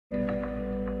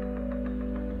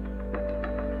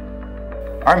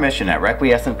Our mission at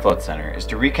Requiescent Float Center is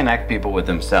to reconnect people with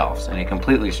themselves in a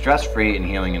completely stress-free and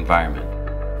healing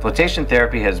environment. Flotation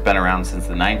therapy has been around since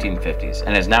the 1950s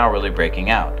and is now really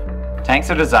breaking out. Tanks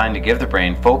are designed to give the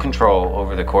brain full control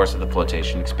over the course of the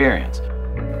flotation experience.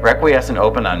 Requiescent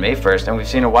opened on May 1st, and we've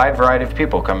seen a wide variety of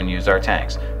people come and use our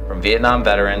tanks, from Vietnam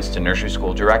veterans to nursery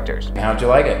school directors. How'd you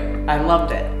like it? I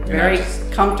loved it. Very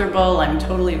comfortable. I'm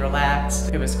totally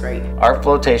relaxed. It was great. Our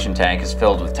flotation tank is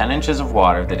filled with 10 inches of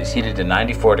water that is heated to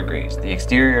 94 degrees, the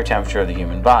exterior temperature of the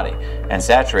human body, and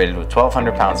saturated with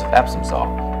 1,200 pounds of Epsom salt.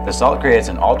 The salt creates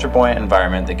an ultra-buoyant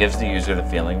environment that gives the user the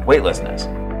feeling weightlessness.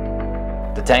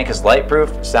 The tank is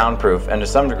light-proof, soundproof, and to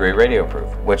some degree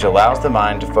radio-proof, which allows the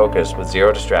mind to focus with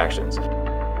zero distractions.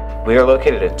 We are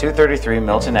located at 233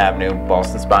 Milton Avenue,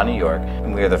 Ballston Spa, New York,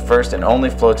 and we are the first and only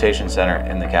flotation center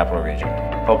in the capital region.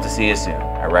 Hope to see you soon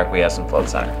at Requiescent Float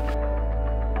Center.